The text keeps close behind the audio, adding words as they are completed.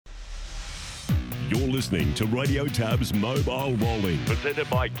You're listening to Radio Tab's Mobile Rolling, presented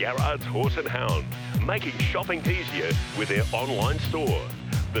by Garrard's Horse and Hound, making shopping easier with their online store.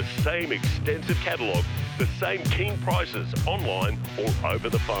 The same extensive catalogue, the same keen prices online or over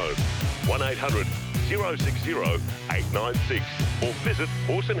the phone. 1800 060 896 or visit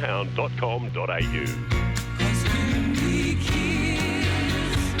horseandhound.com.au.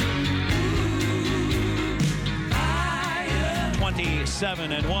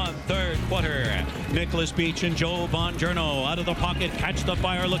 27 1/3 quarter. Nicholas Beach and Joe Bongiorno out of the pocket. Catch the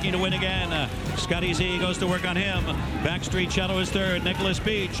Fire looking to win again. Scotty Z goes to work on him. Backstreet Shadow is third. Nicholas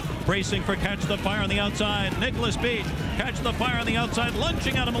Beach bracing for Catch the Fire on the outside. Nicholas Beach, Catch the Fire on the outside,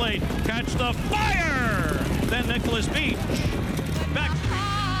 lunging at him late. Catch the Fire! Then Nicholas Beach.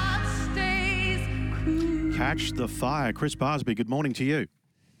 Catch the Fire. Chris Barsby, good morning to you.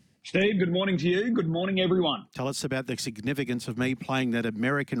 Steve, good morning to you. Good morning, everyone. Tell us about the significance of me playing that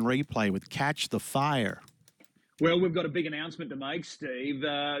American replay with Catch the Fire. Well, we've got a big announcement to make, Steve.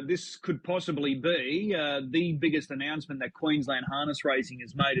 This could possibly be the biggest announcement that Queensland harness racing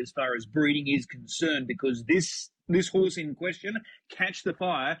has made as far as breeding is concerned, because this horse in question, Catch the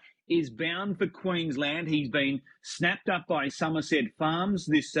Fire, is bound for Queensland. He's been snapped up by Somerset Farms.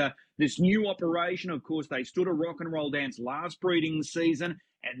 This new operation, of course, they stood a rock and roll dance last breeding season,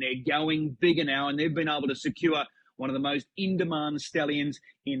 and they're going bigger now, and they've been able to secure one of the most in-demand stallions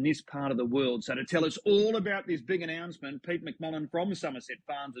in this part of the world. So to tell us all about this big announcement, Pete McMullen from Somerset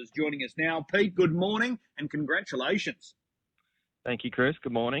Farms is joining us now. Pete, good morning and congratulations. Thank you, Chris.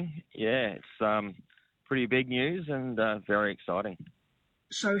 Good morning. Yeah, it's pretty big news and very exciting.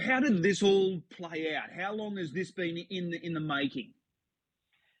 So how did this all play out? How long has this been in the making?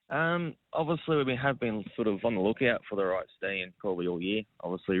 Obviously, we have been sort of on the lookout for the right stallion probably all year.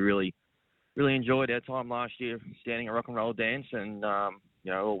 Obviously, really enjoyed our time last year standing at Rock and Roll Dance, and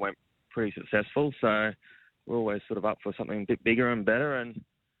all went pretty successful. So we're always sort of up for something a bit bigger and better. And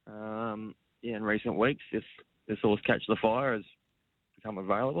in recent weeks, this horse Catch the Fire has become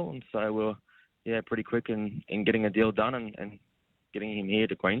available, and so we're pretty quick in getting a deal done and getting him here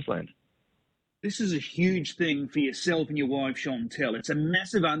to Queensland. This is a huge thing for yourself and your wife, Chantel. It's a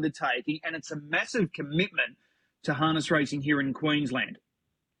massive undertaking, and it's a massive commitment to harness racing here in Queensland.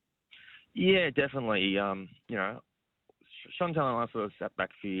 Yeah, definitely. Chantel and I sort of sat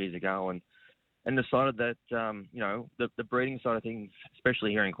back a few years ago and decided that, the breeding side of things, especially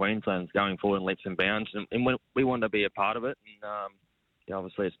here in Queensland, is going forward in leaps and bounds, and we wanted to be a part of it. And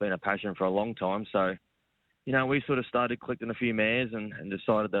obviously it's been a passion for a long time. So, we sort of started collecting a few mares and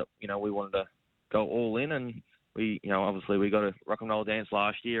decided that, we wanted to go all in, and we got a Rock and Roll Dance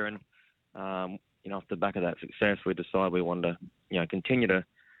last year, and off the back of that success, we decided we wanted to continue to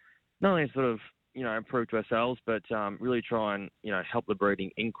not only sort of prove to ourselves, but really try and help the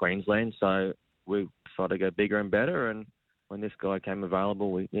breeding in Queensland. So we decided to go bigger and better, and when this guy came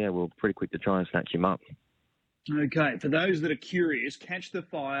available, we were pretty quick to try and snatch him up. Okay, for those that are curious, Catch the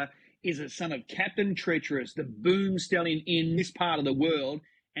Fire is a son of Captain Treacherous, the boom stallion in this part of the world,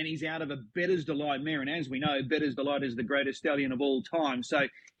 and he's out of a Bettor's Delight mare. And as we know, Bettor's Delight is the greatest stallion of all time. So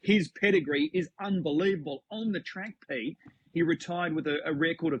his pedigree is unbelievable. On the track, Pete, he retired with a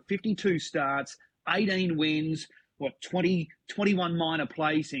record of 52 starts, 18 wins, 21 minor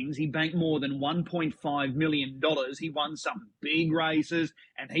placings. He banked more than $1.5 million. He won some big races,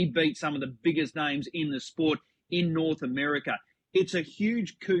 and he beat some of the biggest names in the sport in North America. It's a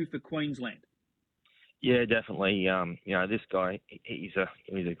huge coup for Queensland. Yeah, definitely. This guy, he's a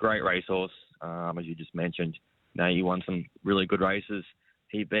great racehorse, as you just mentioned. He won some really good races.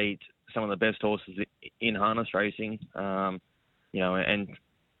 He beat some of the best horses in harness racing, and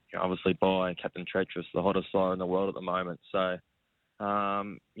obviously by Captain Treacherous, the hottest sire in the world at the moment. So,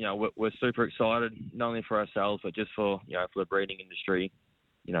 we're super excited, not only for ourselves, but just for the breeding industry.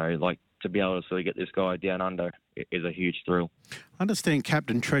 To be able to sort of get this guy down under is a huge thrill. I understand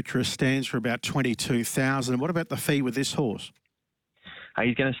Captain Treacherous stands for about $22,000. What about the fee with this horse?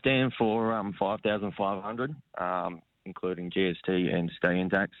 He's going to stand for $5,500, including GST and stallion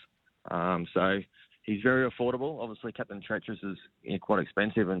tax. So he's very affordable. Obviously, Captain Treacherous is quite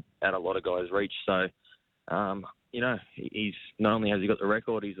expensive and out of a lot of guys' reach. So, he's not only has he got the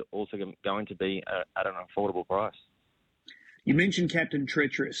record, he's also going to be at an affordable price. You mentioned Captain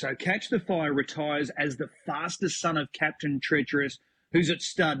Treacherous. So Catch the Fire retires as the fastest son of Captain Treacherous, who's at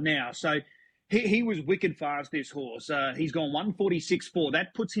stud now. So he was wicked fast, this horse. He's gone 146.4.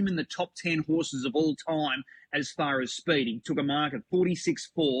 That puts him in the top 10 horses of all time as far as speed. He took a mark at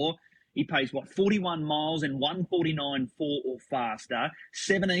 46.4. He pays, 41 miles and 149.4 or faster,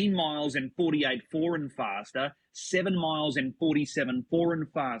 17 miles and 48.4 and faster, 7 miles and 47.4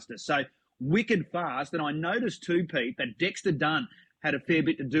 and faster. So wicked fast. And I noticed too, Pete, that Dexter Dunn had a fair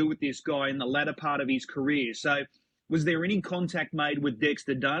bit to do with this guy in the latter part of his career. So was there any contact made with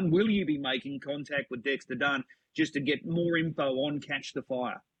Dexter Dunn? Will you be making contact with Dexter Dunn just to get more info on Catch the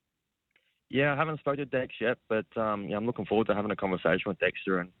Fire? Yeah, I haven't spoken to Dex yet, but yeah, I'm looking forward to having a conversation with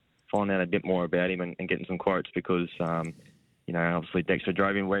Dexter and finding out a bit more about him and getting some quotes because, you know, obviously Dexter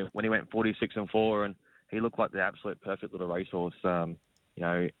drove him when he went 46-4 and he looked like the absolute perfect little racehorse, you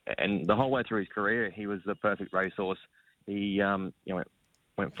know, and the whole way through his career, he was the perfect racehorse. He, you know,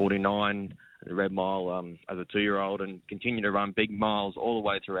 went 49 at the Red Mile as a 2-year-old and continued to run big miles all the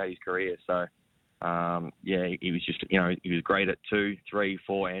way throughout his career. So, yeah, he was just, you know, he was great at 2, 3,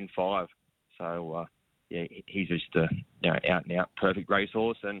 4 and 5. So, yeah, he's just a, you know, out-and-out perfect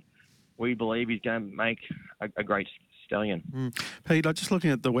racehorse and we believe he's going to make a great stallion. Pete, I'm just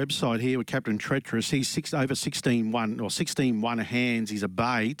looking at the website here with Captain Treacherous. He's over 16-1 or 16-1 hands. He's a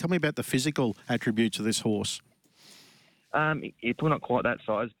bay. Tell me about the physical attributes of this horse. He's not quite that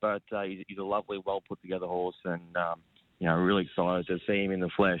size, but he's a lovely, well put together horse, and you know, really excited to see him in the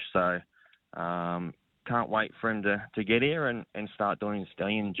flesh. So can't wait for him to get here and start doing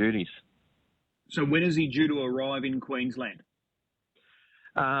stallion duties. So when is he due to arrive in Queensland?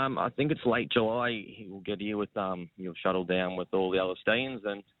 I think it's late July. He will get here with he'll shuttle down with all the other stallions,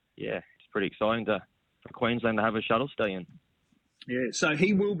 and yeah, it's pretty exciting for Queensland to have a shuttle stallion. Yeah, so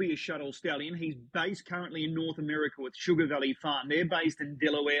he will be a shuttle stallion. He's based currently in North America with Sugar Valley Farm. They're based in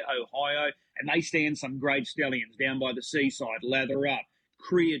Delaware, Ohio, and they stand some great stallions down by the seaside. Lather Up,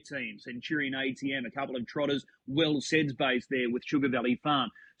 Creatine, Centurion ATM, a couple of trotters. Well Said's based there with Sugar Valley Farm.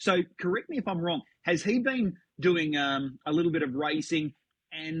 So correct me if I'm wrong. Has he been doing a little bit of racing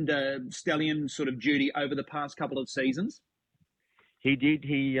and stallion sort of duty over the past couple of seasons? He did.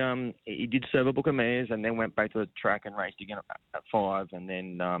 He did serve a book of mares and then went back to the track and raced again at 5, and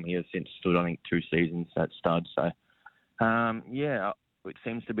then he has since stood, I think, 2 seasons at stud. So, yeah, it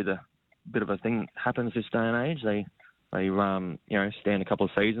seems to be the bit of a thing that happens this day and age. They you know, stand a couple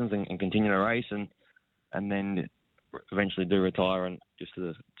of seasons and continue to race and then eventually do retire and just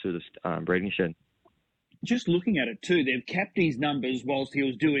to the breeding shed. Just looking at it too, they've capped his numbers whilst he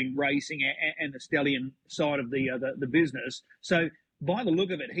was doing racing and the stallion side of the business. So by the look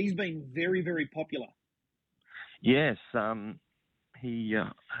of it, he's been very, very popular. Yes, he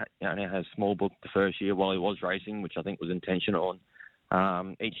only has a small book the first year while he was racing, which I think was intentional.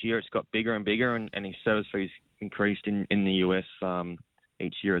 Each year it's got bigger and bigger, and his service fees increased in the US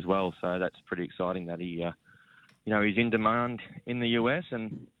each year as well. So that's pretty exciting that he, you know, he's in demand in the US,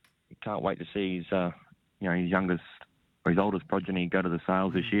 and can't wait to see his, you know, his youngest or his oldest progeny go to the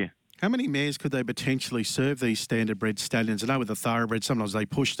sales this year. How many mares could they potentially serve, these standard bred stallions? I know with the thoroughbred, sometimes they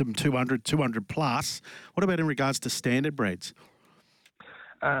push them 200 plus. What about in regards to standard breds?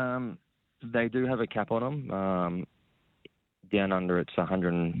 They do have a cap on them. Down under, it's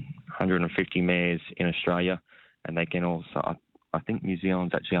 150 mares in Australia, and they can also, I think New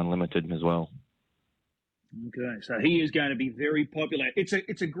Zealand's actually unlimited as well. Okay, so he is going to be very popular. It's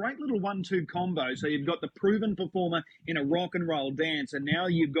a great little 1-2 combo. So you've got the proven performer in a rock and roll dance, and now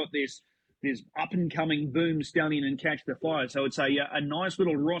you've got this up and coming boom stallion and Catch the Fire. So it's a nice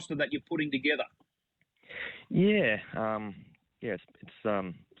little roster that you're putting together. Yeah, yes,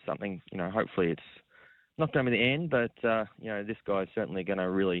 it's something. You know, hopefully it's not going to be the end, but you know, this guy's certainly going to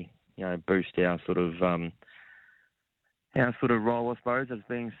really, you know, boost our sort of role, I suppose, as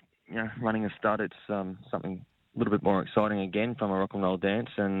being, you know, running a stud. It's something a little bit more exciting again from a rock and roll dance,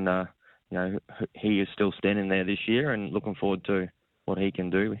 and you know, he is still standing there this year, and looking forward to what he can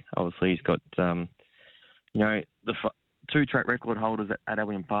do. Obviously, he's got you know, the 2 track record holders at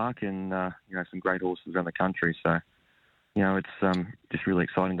Albion Park, and you know, some great horses around the country. So, you know, it's just really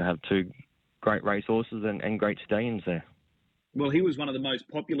exciting to have 2 great race horses and great stallions there. Well, he was one of the most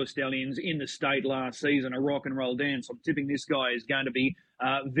popular stallions in the state last season, a rock and roll dance. I'm tipping this guy is going to be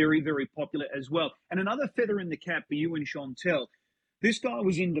very, very popular as well. And another feather in the cap for you and Chantel, this guy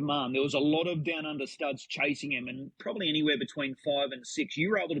was in demand. There was a lot of down under studs chasing him, and probably anywhere between 5 and 6.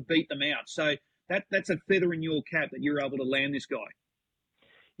 You were able to beat them out. So that's a feather in your cap that you're able to land this guy.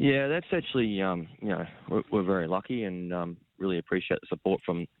 Yeah, that's actually, you know, we're very lucky, and really appreciate the support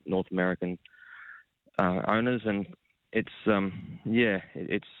from North American owners, and it's yeah,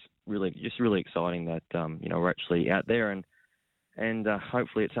 it's really exciting that you know, we're actually out there, and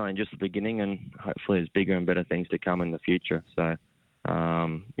hopefully it's only just the beginning, and hopefully there's bigger and better things to come in the future. So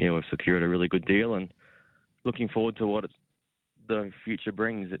yeah, we've secured a really good deal, and looking forward to what the future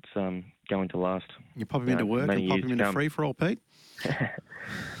brings. It's going to last. You pop him into work and pop him into free for all, Pete.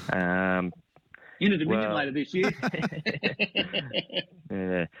 In a Dominion later this year.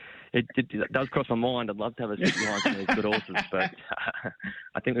 It does cross my mind. I'd love to have a sit behind some of these good horses, but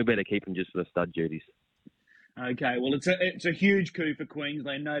I think we better keep him just for the stud duties. Okay, well, it's a huge coup for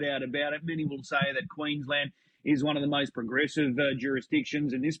Queensland, no doubt about it. Many will say that Queensland is one of the most progressive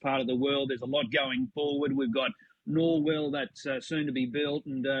jurisdictions in this part of the world. There's a lot going forward. We've got Norwell that's soon to be built,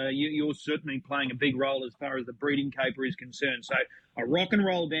 and you're certainly playing a big role as far as the breeding caper is concerned. So a rock and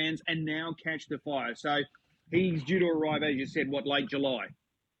roll dance, and now Catch the Fire. So he's due to arrive, as you said, late July?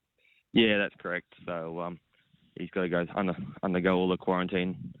 Yeah, that's correct. So he's got to go undergo all the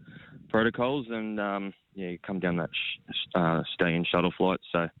quarantine protocols and come down that stay-in shuttle flight.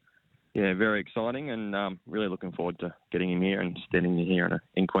 So yeah, very exciting, and really looking forward to getting him here and standing here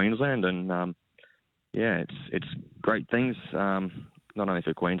in Queensland. And it's great things, not only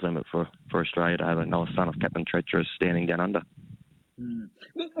for Queensland but for Australia to have another son of Captain Treacherous standing down under.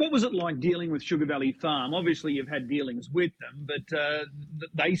 What was it like dealing with Sugar Valley Farm? Obviously, you've had dealings with them, but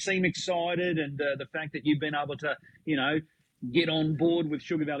they seem excited, and the fact that you've been able to, get on board with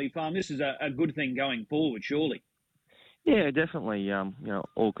Sugar Valley Farm, this is a good thing going forward, surely. Yeah, definitely.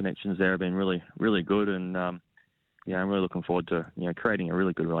 All connections there have been really, really good, and I'm really looking forward to creating a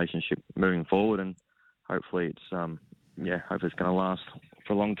really good relationship moving forward, and hopefully it's hopefully it's going to last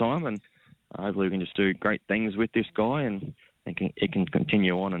for a long time, and hopefully we can just do great things with this guy, and it can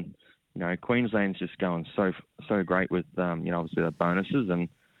continue on. And Queensland's just going so great with obviously the bonuses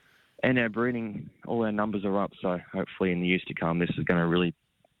and our breeding. All our numbers are up, so hopefully in the years to come, this is going to really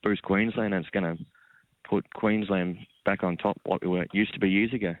boost Queensland, and it's going to put Queensland back on top what we used to be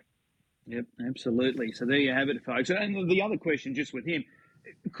years ago. Yep, absolutely. So there you have it, folks. And the other question, just with him,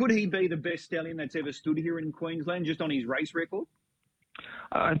 could he be the best stallion that's ever stood here in Queensland, just on his race record?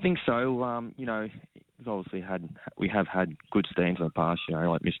 I think so. He's obviously we have had good stands in the past.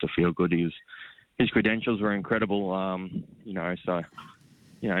 Like Mr. Feelgood, his credentials were incredible.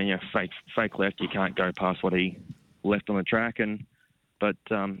 Fake left, you can't go past what he left on the track. But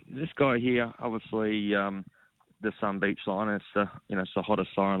this guy here, obviously, the Sun Beach line, it's the hottest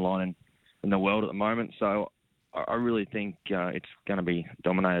siren line in the world at the moment. So I really think it's going to be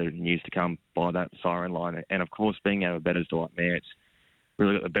dominated in years to come by that siren line. And of course, being out of Bettor's Delight mare, it's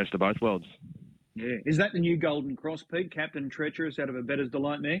really got the best of both worlds. Yeah, is that the new Golden Cross, Pete? Captain Treacherous out of a Bettor's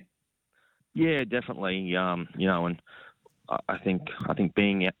Delight mare? Yeah, definitely. And I think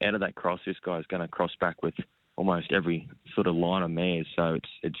being out of that cross, this guy's going to cross back with almost every sort of line of mares. So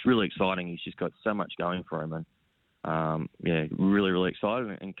it's really exciting. He's just got so much going for him, and really, really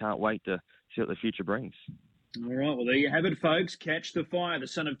excited, and can't wait to see what the future brings. All right, well, there you have it, folks. Catch the Fire, the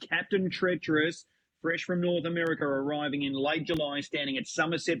son of Captain Treacherous, fresh from North America, arriving in late July, standing at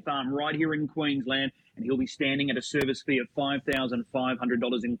Somerset Farm right here in Queensland, and he'll be standing at a service fee of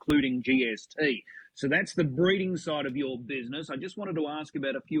 $5,500, including GST. So that's the breeding side of your business. I just wanted to ask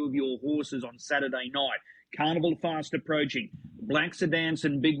about a few of your horses on Saturday night. Carnival fast approaching. Black Sedans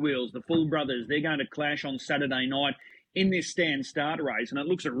and Big Wheels, the full brothers, they're going to clash on Saturday night in this stand start race, and it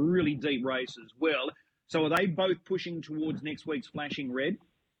looks a really deep race as well. So are they both pushing towards next week's Flashing Red?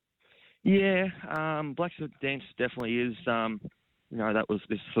 Yeah, Black Dance definitely is.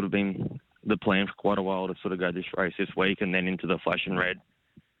 This sort of been the plan for quite a while, to sort of go this race this week and then into the Flashing Red.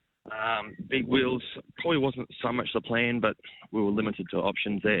 Big Wheels probably wasn't so much the plan, but we were limited to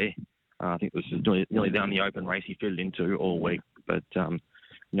options there. I think this is nearly down the open race he fitted into all week. But,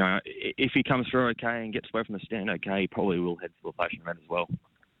 if he comes through okay and gets away from the stand okay, he probably will head to the Flashing Red as well.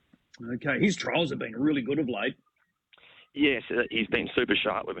 Okay, his trials have been really good of late. Yes, he's been super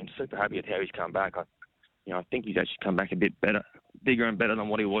sharp. We've been super happy with how he's come back. I think he's actually come back a bit better, bigger and better than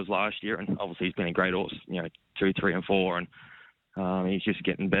what he was last year. And obviously he's been a great horse, 2, 3 and 4. And he's just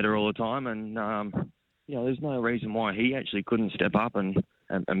getting better all the time. And, there's no reason why he actually couldn't step up and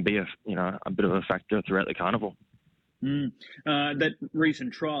be a bit of a factor throughout the carnival. That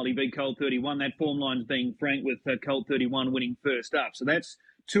recent trial, he beat Colt 31. That form line's being franked with Colt 31 winning first up. So that's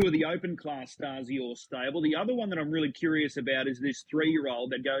two of the open class stars of your stable. The other one that I'm really curious about is this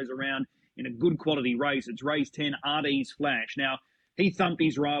 3-year-old that goes around in a good quality race. It's race 10, RD's Flash. Now, he thumped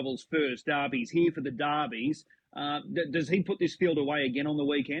his rivals first up. He's here for the derbies. Does he put this field away again on the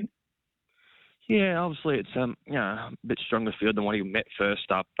weekend? Yeah, obviously it's a bit stronger field than what he met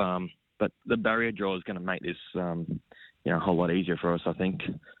first up. But the barrier draw is going to make this a whole lot easier for us, I think.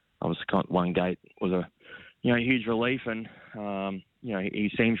 Obviously, one gate was a huge relief, and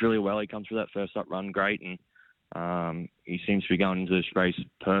he seems really well. He comes through that first up run great, and he seems to be going into this race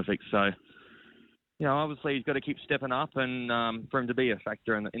perfect. So, obviously he's got to keep stepping up, and for him to be a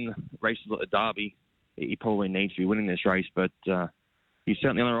factor in the races at the Derby, he probably needs to be winning this race. But he's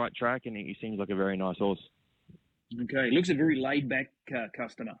certainly on the right track, and he seems like a very nice horse. Okay, he looks a very laid-back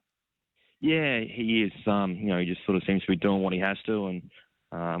customer. Yeah, he is. He just sort of seems to be doing what he has to, and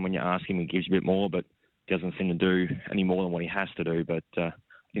when you ask him, he gives you a bit more, but doesn't seem to do any more than what he has to do. But I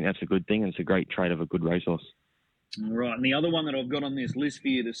think that's a good thing, and it's a great trait of a good racehorse. All right, and the other one that I've got on this list for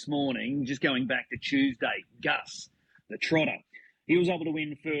you this morning, just going back to Tuesday, Gus, the trotter. He was able to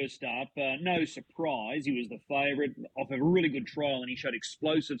win first up. No surprise, he was the favourite off a really good trial, and he showed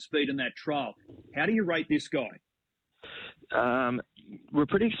explosive speed in that trial. How do you rate this guy? We're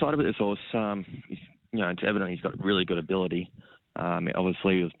pretty excited about this horse. It's evident he's got really good ability.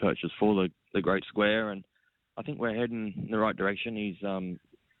 Obviously, he was purchased for the Great Square, and I think we're heading in the right direction. He's,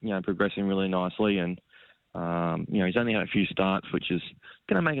 progressing really nicely, and he's only had a few starts, which is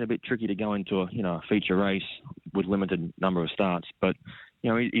going to make it a bit tricky to go into a feature race with limited number of starts. But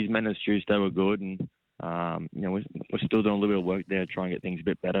his manners Tuesday were good, and we're still doing a little bit of work there to try and get things a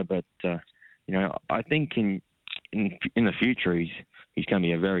bit better. But I think in the future he's going to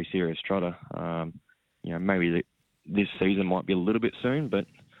be a very serious trotter. Maybe this season might be a little bit soon, but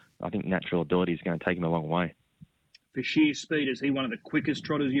I think natural ability is going to take him a long way. For sheer speed, is he one of the quickest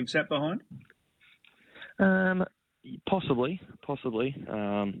trotters you've sat behind? Possibly.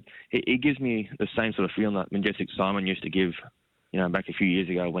 It gives me the same sort of feeling that Majestic Simon used to give, back a few years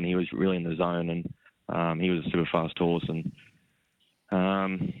ago when he was really in the zone, and he was a super fast horse. And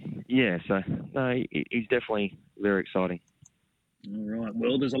he's definitely very exciting. All right.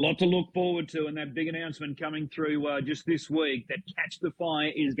 Well, there's a lot to look forward to, and that big announcement coming through just this week that Catch the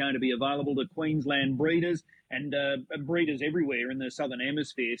Fire is going to be available to Queensland breeders and breeders everywhere in the Southern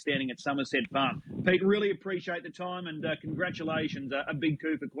Hemisphere standing at Somerset Farm. Pete, really appreciate the time, and congratulations. A big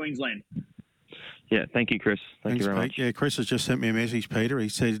coup for Queensland. Yeah, thank you, Chris. Thanks, you very Pete. much. Yeah, Chris has just sent me a message, Peter. He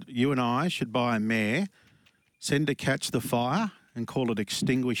said, you and I should buy a mare, send to Catch the Fire, and call it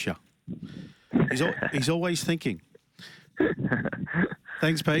Extinguisher. He's always thinking.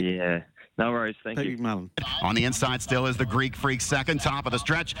 Thanks, Pete. Yeah, no worries. Thank you. Pete McMullen. On the inside still is the Greek Freak, second, top of the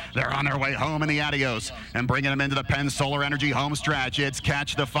stretch. They're on their way home in the Adios and bringing them into the Penn Solar Energy home stretch. It's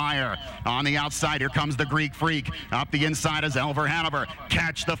Catch the Fire. On the outside, here comes the Greek Freak. Up the inside is Elver Hanover.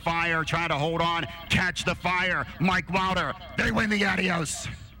 Catch the Fire, trying to hold on. Catch the Fire. Mike Wilder. They win the Adios.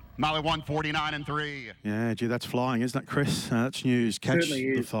 Molly 149-3. Yeah, gee, that's flying, isn't it, Chris? That's news. Catch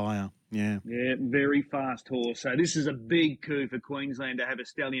Certainly the is. Fire. Yeah. Yeah, very fast horse. So this is a big coup for Queensland to have a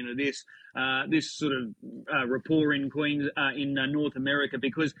stallion of this sort of rapport in North America,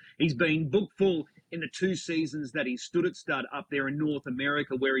 because he's been booked full in the 2 seasons that he stood at stud up there in North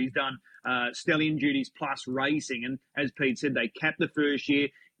America, where he's done stallion duties plus racing. And as Pete said, they capped the first year.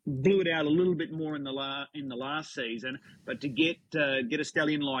 Blew it out a little bit more in the last season, but to get a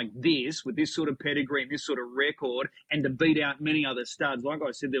stallion like this with this sort of pedigree and this sort of record, and to beat out many other studs, like I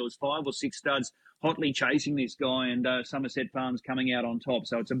said, there was 5 or 6 studs hotly chasing this guy, and Somerset Farms coming out on top.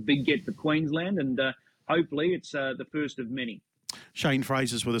 So it's a big get for Queensland, and hopefully it's the first of many. Shane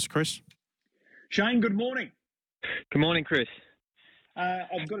Fraser's with us, Chris. Shane, good morning. Good morning, Chris.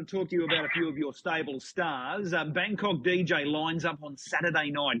 I've got to talk to you about a few of your stable stars. Bangkok DJ lines up on Saturday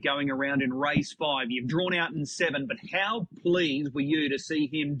night going around in race 5. You've drawn out in 7, but how pleased were you to see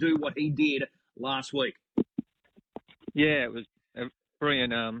him do what he did last week? Yeah, it was a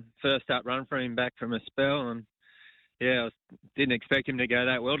brilliant first up run for him back from a spell. And, I didn't expect him to go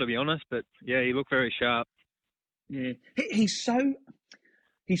that well, to be honest. But, yeah, he looked very sharp. Yeah, he's so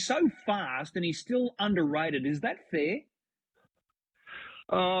fast, and he's still underrated. Is that fair?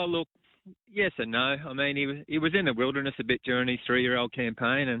 Oh, look, yes and no. I mean, he was in the wilderness a bit during his 3-year-old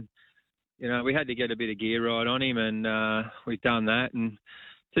campaign, and, we had to get a bit of gear right on him, and we've done that, and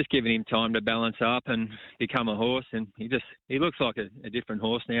just giving him time to balance up and become a horse, and he looks like a different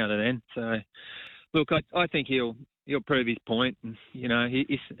horse now to then. So, look, I think he'll prove his point, and,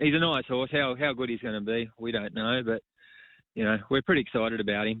 he's a nice horse. How good he's going to be, we don't know, but, we're pretty excited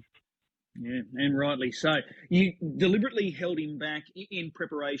about him. Yeah, and rightly so. You deliberately held him back in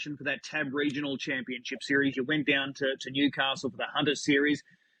preparation for that TAB Regional Championship Series. You went down to Newcastle for the Hunter Series.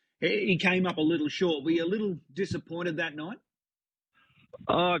 He came up a little short. Were you a little disappointed that night?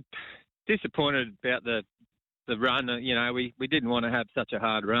 Oh, disappointed about the run. We didn't want to have such a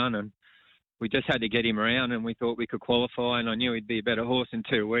hard run, and we just had to get him around, and we thought we could qualify, and I knew he'd be a better horse in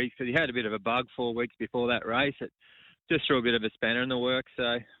 2 weeks. But he had a bit of a bug 4 weeks before that race. It just threw a bit of a spanner in the works.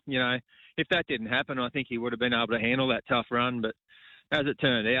 So, if that didn't happen, I think he would have been able to handle that tough run. But as it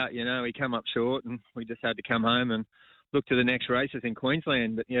turned out, he came up short, and we just had to come home and look to the next races in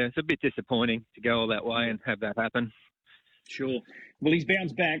Queensland. But, it's a bit disappointing to go all that way and have that happen. Sure. Well, he's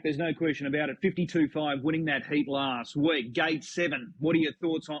bounced back. There's no question about it. 52.5, winning that heat last week. Gate 7. What are your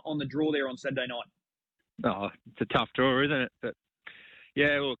thoughts on the draw there on Saturday night? Oh, it's a tough draw, isn't it? But,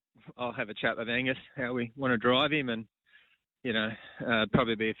 yeah, look, I'll have a chat with Angus how we want to drive him, and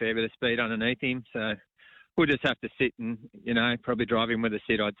probably be a fair bit of speed underneath him. So we'll just have to sit and probably drive him with a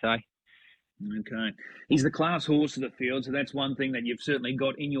sit, I'd say. Okay. He's the class horse of the field, so that's one thing that you've certainly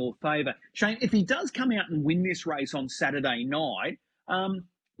got in your favour. Shane, if he does come out and win this race on Saturday night,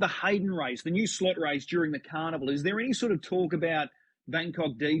 the Hayden race, the new slot race during the carnival, is there any sort of talk about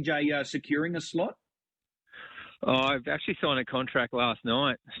Bangkok DJ securing a slot? Oh, I've actually signed a contract last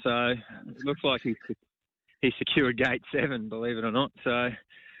night, so it looks like he secured gate 7, believe it or not. So,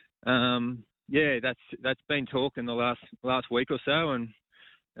 that's been talk in the last week or so, and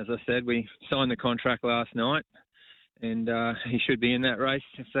as I said, we signed the contract last night, and he should be in that race.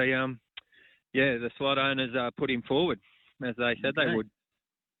 So, the slot owners put him forward, as they said they would.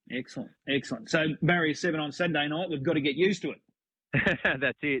 Excellent. So, barrier 7 on Saturday night, we've got to get used to it.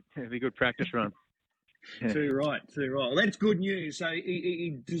 That's it. It'll be a good practice run. Yeah. Too right. Well, that's good news. So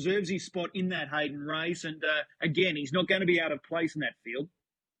he deserves his spot in that Hayden race, and again, he's not going to be out of place in that field.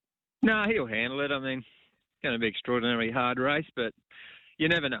 No, he'll handle it. I mean, it's going to be an extraordinarily hard race, but you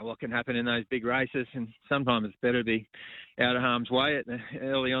never know what can happen in those big races, and sometimes it's better to be out of harm's way at the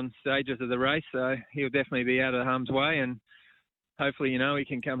early on stages of the race. So he'll definitely be out of harm's way, and hopefully, he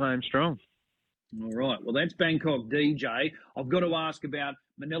can come home strong. All right. Well, that's Bangkok DJ. I've got to ask about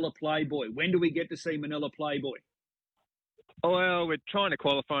Manila Playboy. When do we get to see Manila Playboy? Well, we're trying to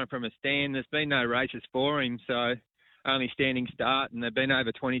qualify him from a stand. There's been no races for him, so only standing start, and they've been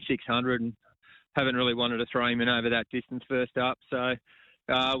over 2,600 and haven't really wanted to throw him in over that distance first up. So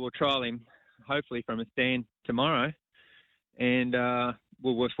we'll trial him hopefully from a stand tomorrow, and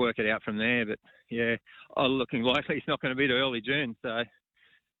we'll just work it out from there. But, looking likely it's not going to be to early June, so...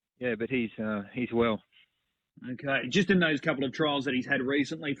 Yeah, but he's well. Okay. Just in those couple of trials that he's had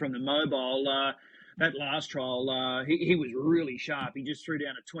recently from the mobile, that last trial, he was really sharp. He just threw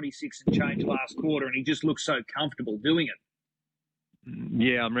down a 26 and change last quarter, and he just looks so comfortable doing it.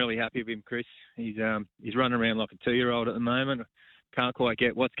 Yeah, I'm really happy with him, Chris. He's running around like a 2-year-old at the moment. Can't quite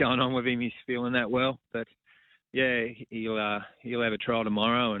get what's going on with him. He's feeling that well, but yeah, he'll have a trial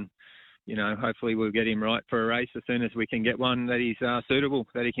tomorrow, and hopefully we'll get him right for a race as soon as we can get one that he's suitable,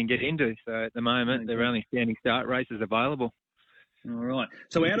 that he can get into. So at the moment, there are only standing start races available. All right.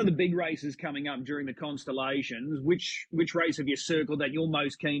 So out of the big races coming up during the Constellations, which race have you circled that you're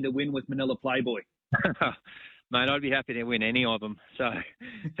most keen to win with Manila Playboy? Mate, I'd be happy to win any of them. So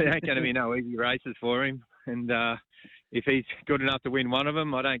there ain't going to be no easy races for him. And if he's good enough to win one of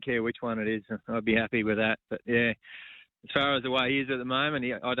them, I don't care which one it is. I'd be happy with that. But, yeah, as far as the way he is at the moment,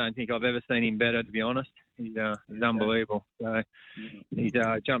 I don't think I've ever seen him better, to be honest. He's unbelievable. So he's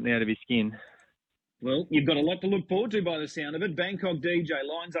jumping out of his skin. Well, you've got a lot to look forward to by the sound of it. Bangkok DJ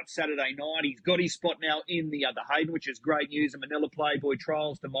lines up Saturday night. He's got his spot now in the Hayden, which is great news. And Manila Playboy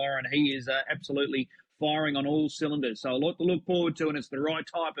trials tomorrow, and he is absolutely firing on all cylinders. So a lot to look forward to, and it's the right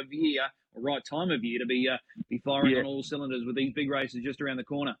time of year to be firing on all cylinders with these big races just around the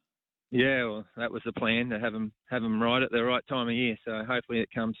corner. Yeah, well, that was the plan, to have them right at the right time of year. So hopefully it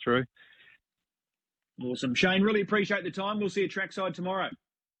comes through. Awesome. Shane, really appreciate the time. We'll see you trackside tomorrow.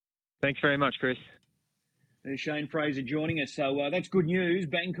 Thanks very much, Chris. There's Shane Fraser joining us. So that's good news.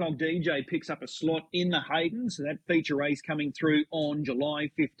 Bangkok DJ picks up a slot in the Hayden. So that feature race coming through on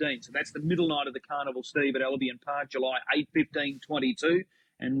July 15th. So that's the middle night of the Carnival, Steve, at Albion Park, July 8, 15, 22.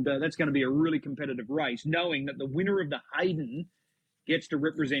 And that's going to be a really competitive race, knowing that the winner of the Hayden gets to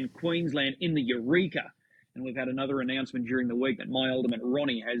represent Queensland in the Eureka. And we've had another announcement during the week that My Ultimate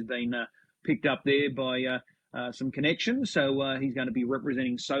Ronnie has been picked up there by some connections. So he's going to be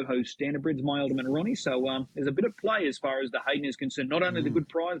representing Soho Standardbreds, My Ultimate Ronnie. So there's a bit of play as far as the Hayden is concerned. Not only the good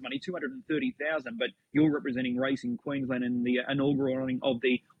prize money, $230,000, but you're representing Racing Queensland in the inaugural running of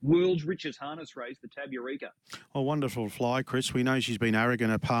the world's richest harness race, the Tab Eureka. Oh, wonderful fly, Chris. We know she's been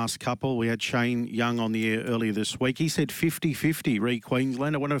arrogant a past couple. We had Shane Young on the air earlier this week. He said 50-50 re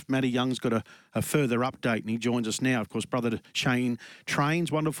Queensland. I wonder if Matty Young's got a further update, and he joins us now. Of course, brother Shane trains.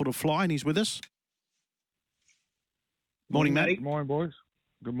 Wonderful to fly, and he's with us. Morning, Matty. Good morning, boys.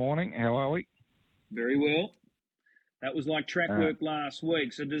 Good morning. How are we? Very well. That was like track work last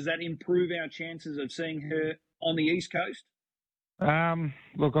week. So does that improve our chances of seeing her on the East Coast?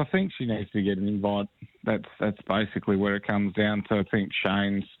 Look, I think she needs to get an invite. That's basically where it comes down to. I think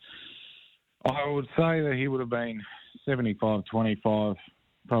Shane's, I would say that he would have been 75-25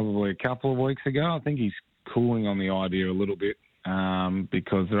 probably a couple of weeks ago. I think he's cooling on the idea a little bit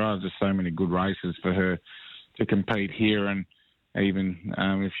because there are just so many good races for her to compete here, and even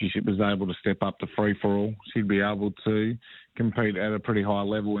if she was able to step up to free-for-all, she'd be able to compete at a pretty high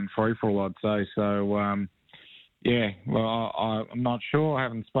level in free-for-all, I'd say. So, Yeah, well, I'm not sure. I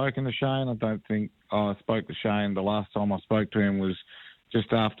haven't spoken to Shane. I don't think I spoke to Shane. The last time I spoke to him was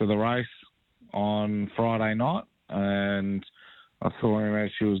just after the race on Friday night, and I saw him as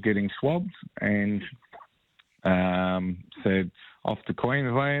she was getting swabbed and said off to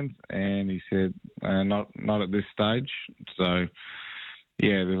Queensland, and he said not at this stage. So,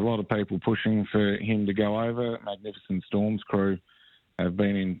 yeah, there's a lot of people pushing for him to go over. Magnificent Storm's crew have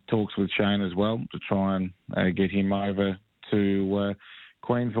been in talks with Shane as well to try and get him over to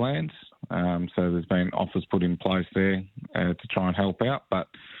Queensland. So there's been offers put in place there to try and help out. But,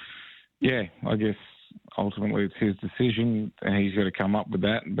 yeah, I guess ultimately it's his decision. He's got to come up with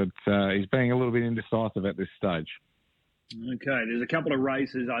that. But he's being a little bit indecisive at this stage. Okay, there's a couple of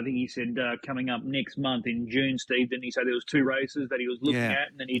races, I think he said, coming up next month in June, Steve. Didn't he say there was 2 races that he was looking at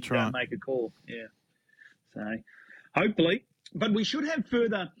and then he'd make a call? Yeah. So hopefully. But we should have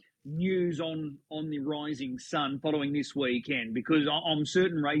further news on the Rising Sun following this weekend, because I'm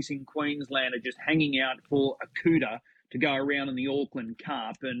certain Racing Queensland are just hanging out for a CUDA to go around in the Auckland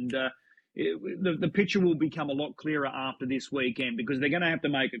Cup, and the picture will become a lot clearer after this weekend, because they're going to have to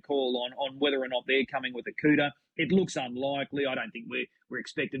make a call on whether or not they're coming with a CUDA. It looks unlikely. I don't think we're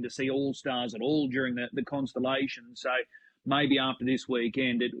expected to see all-stars at all during the Constellation, so maybe after this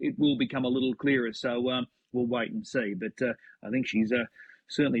weekend it will become a little clearer. So we'll wait and see. But I think she's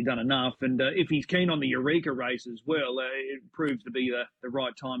certainly done enough. And if he's keen on the Eureka race as well, it proves to be the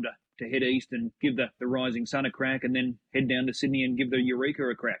right time to head east and give the Rising Sun a crack, and then head down to Sydney and give the Eureka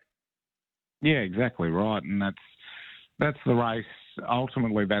a crack. Yeah, exactly right. And that's the race.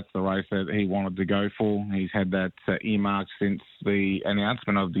 Ultimately, that's the race that he wanted to go for. He's had that earmarked since the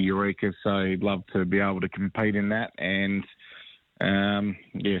announcement of the Eureka, so he'd love to be able to compete in that. And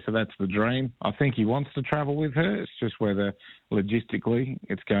so that's the dream. I think he wants to travel with her. It's just whether logistically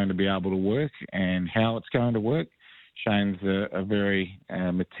it's going to be able to work and how it's going to work. Shane's a very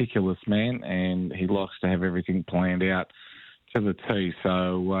meticulous man, and he likes to have everything planned out to the T.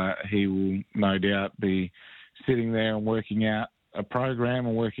 So he will no doubt be sitting there and working out a program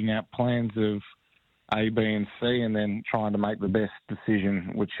and working out plans of A, B and C, and then trying to make the best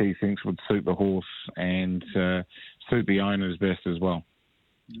decision which he thinks would suit the horse and suit the owners best as well.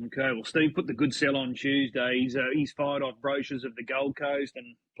 Okay, well, Steve put the good sell on Tuesday. He's fired off brochures of the Gold Coast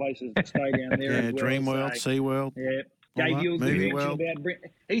and places to stay down there as well. Dreamworld, SeaWorld. Yeah. Gave you a good mention World.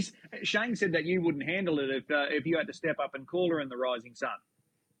 about... Shane said that you wouldn't handle it if you had to step up and call her in the Rising Sun.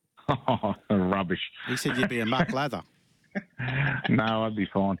 Oh, rubbish. He said you'd be a muck lather. No, I'd be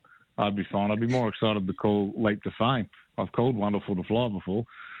fine. I'd be more excited to call Leap to Fame. I've called Wonderful to Fly before.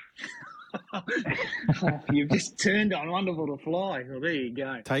 You've just turned on Wonderful to Fly. Well, there you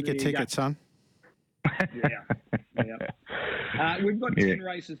go. Take a ticket, son. Yeah. We've got 10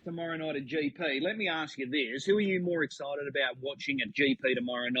 races tomorrow night at GP. Let me ask you this. Who are you more excited about watching at GP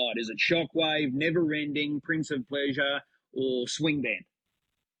tomorrow night? Is it Shockwave, Never Ending, Prince of Pleasure, or Swing Band?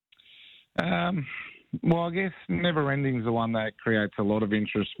 Well, I guess Never Ending's the one that creates a lot of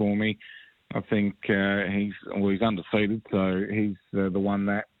interest for me. I think he's undefeated, so he's the one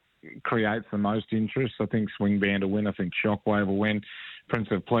that creates the most interest. I think Swing Band will win. I think Shockwave will win. Prince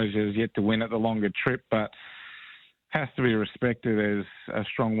of Pleasure is yet to win at the longer trip, but has to be respected as a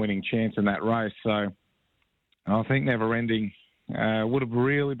strong winning chance in that race. So I think Never Ending would have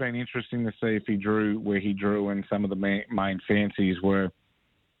really been interesting to see if he drew where he drew, and some of the main fancies were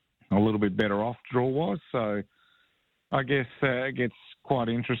a little bit better off draw-wise. So I guess it gets quite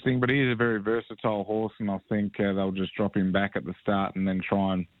interesting, but he is a very versatile horse, and I think they'll just drop him back at the start and then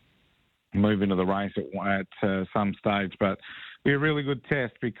try and move into the race at some stage. But be a really good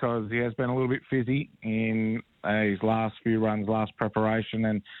test, because he has been a little bit fizzy in his last few runs, last preparation,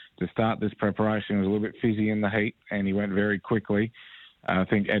 and to start this preparation he was a little bit fizzy in the heat, and he went very quickly. I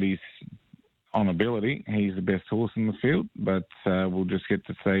think at his on ability, he's the best horse in the field, but we'll just get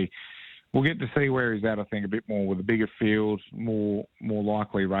to see. We'll get to see where he's at, I think, a bit more with a bigger field, more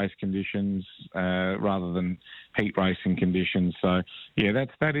likely race conditions rather than heat racing conditions. So, yeah,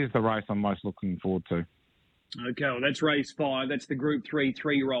 that is the race I'm most looking forward to. Okay, well, that's race 5. That's the Group 3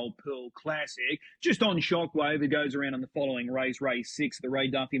 3-year-old Pearl Classic. Just on Shockwave, it goes around in the following race 6, the Ray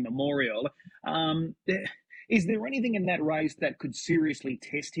Duffy Memorial. Is there anything in that race that could seriously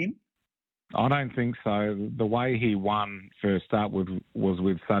test him? I don't think so. The way he won first up was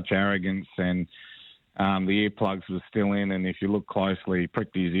with such arrogance, and the earplugs were still in, and if you look closely, he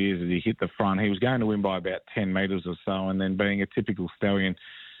pricked his ears as he hit the front. He was going to win by about 10 metres or so, and then being a typical stallion,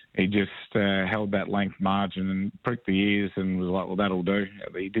 he just held that length margin and pricked the ears and was like, well, that'll do.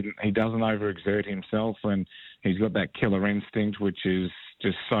 He doesn't overexert himself, and he's got that killer instinct, which is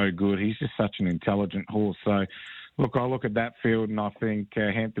just so good. He's just such an intelligent horse. So, look, I look at that field and I think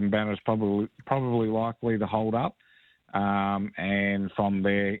Hampton Banner's probably likely to hold up. And from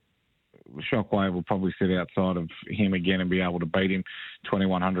there, Shockwave will probably sit outside of him again and be able to beat him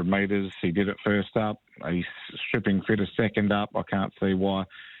 2,100 metres. He did it first up. He's stripping fit a second up. I can't see why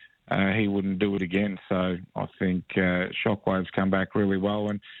he wouldn't do it again. So I think Shockwave's come back really well,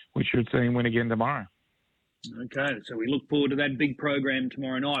 and we should see him win again tomorrow. Okay, so we look forward to that big program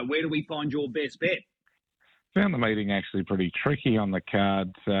tomorrow night. Where do we find your best bet? Found the meeting actually pretty tricky on the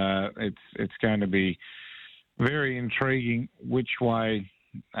cards. It's going to be very intriguing which way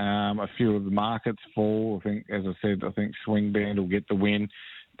a few of the markets fall. I think, as I said, Swing Band will get the win,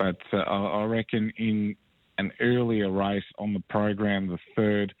 but I reckon in an earlier race on the program, the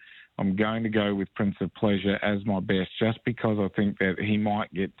third, I'm going to go with Prince of Pleasure as my best, just because I think that he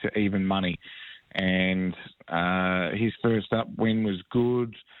might get to even money. And his first up win was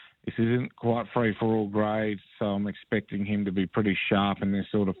good. This isn't quite free for all grades, so I'm expecting him to be pretty sharp in this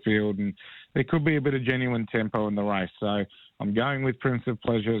sort of field, and there could be a bit of genuine tempo in the race. So I'm going with Prince of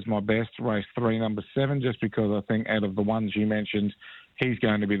Pleasure as my best, race 3, number 7, just because I think out of the ones you mentioned, he's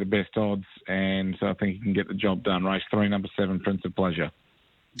going to be the best odds, and so I think he can get the job done. Race 3, number 7, Prince of Pleasure.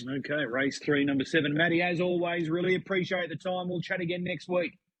 Okay, race 3, number 7. Matty, as always, really appreciate the time. We'll chat again next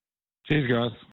week. Cheers, guys.